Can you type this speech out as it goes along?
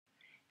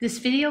This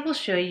video will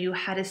show you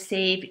how to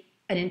save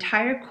an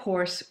entire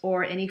course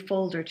or any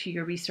folder to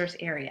your resource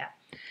area.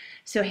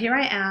 So here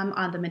I am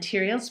on the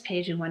materials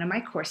page in one of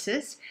my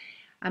courses.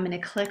 I'm going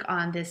to click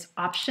on this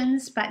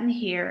options button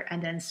here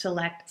and then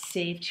select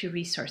save to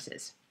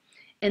resources.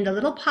 In the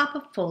little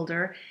pop-up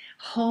folder,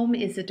 home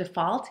is the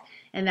default,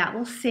 and that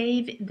will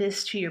save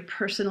this to your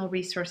personal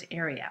resource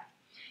area.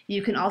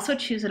 You can also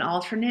choose an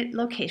alternate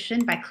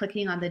location by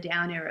clicking on the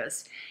down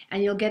arrows,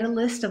 and you'll get a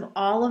list of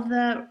all of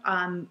the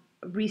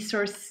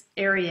resource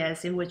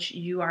areas in which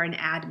you are an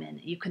admin.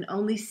 You can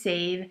only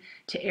save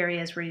to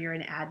areas where you're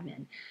an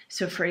admin.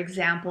 So for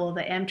example,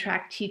 the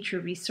Amtrak teacher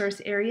resource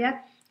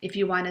area, if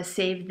you want to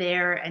save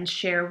there and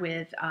share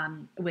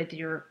with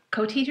your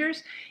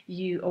co-teachers,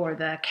 or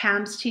the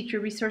CAMS teacher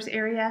resource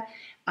area,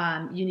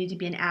 you need to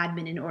be an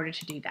admin in order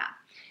to do that.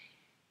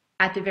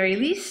 At the very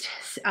least,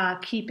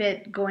 keep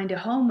it going to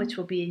home, which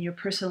will be in your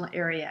personal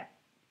area.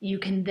 You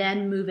can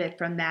then move it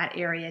from that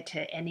area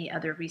to any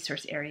other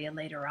resource area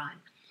later on.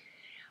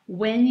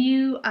 When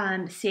you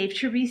save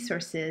to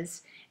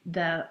resources,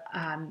 the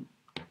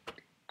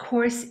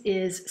course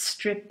is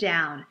stripped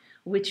down,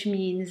 which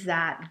means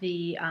that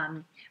the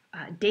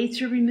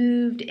dates are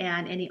removed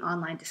and any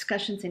online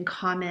discussions and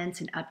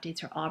comments and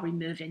updates are all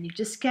removed, and you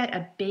just get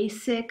a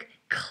basic,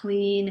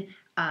 clean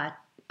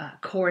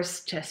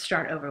course to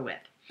start over with.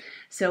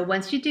 So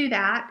once you do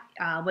that,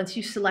 once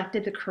you've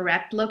selected the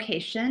correct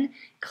location,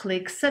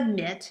 click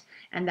Submit,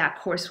 and that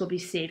course will be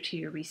saved to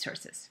your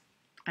resources.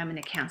 I'm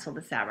going to cancel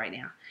this out right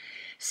now.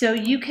 So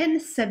you can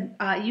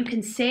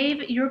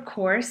save your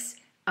course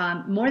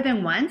more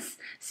than once.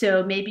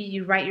 So maybe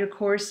you write your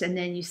course and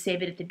then you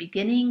save it at the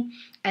beginning,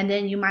 and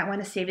then you might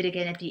want to save it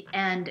again at the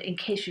end in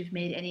case you've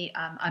made any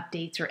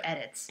updates or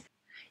edits.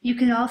 You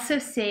can also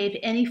save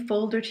any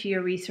folder to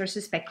your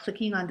resources by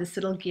clicking on this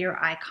little gear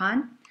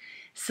icon.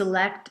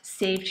 Select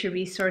Save to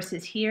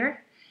Resources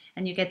here,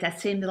 and you get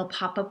that same little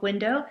pop-up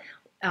window.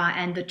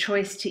 And the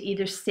choice to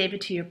either save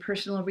it to your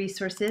personal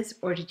resources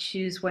or to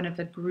choose one of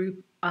the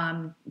group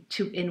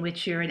in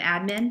which you're an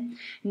admin.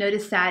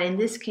 Notice that in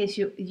this case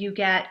you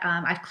get,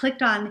 I've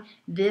clicked on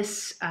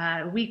this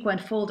week 1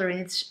 folder, and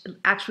it's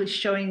actually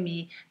showing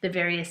me the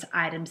various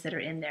items that are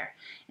in there.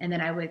 And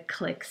then I would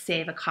click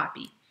Save a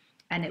Copy,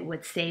 and it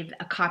would save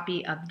a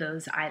copy of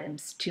those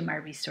items to my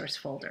resource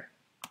folder.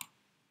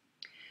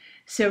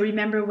 So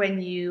remember,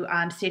 when you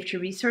save to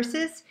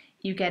resources,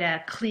 you get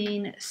a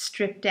clean,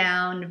 stripped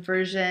down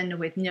version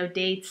with no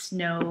dates,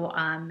 no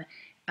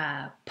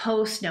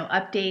posts, no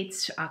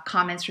updates,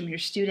 comments from your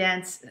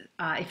students.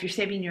 If you're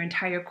saving your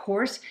entire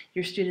course,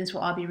 your students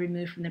will all be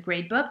removed from the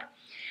gradebook.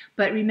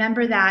 But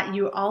remember that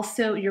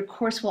your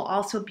course will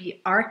also be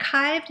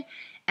archived,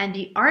 and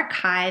the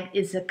archive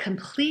is a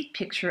complete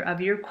picture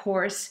of your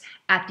course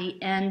at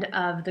the end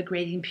of the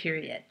grading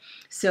period.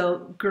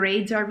 So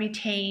grades are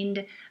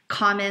retained,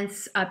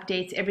 comments,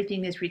 updates,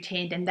 everything is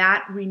retained, and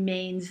that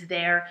remains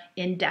there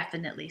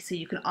indefinitely. So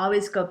you can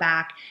always go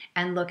back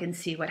and look and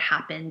see what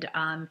happened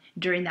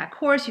during that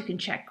course. You can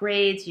check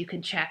grades, you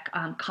can check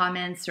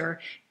comments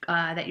or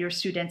that your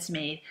students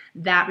made.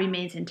 That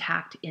remains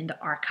intact in the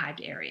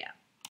archived area.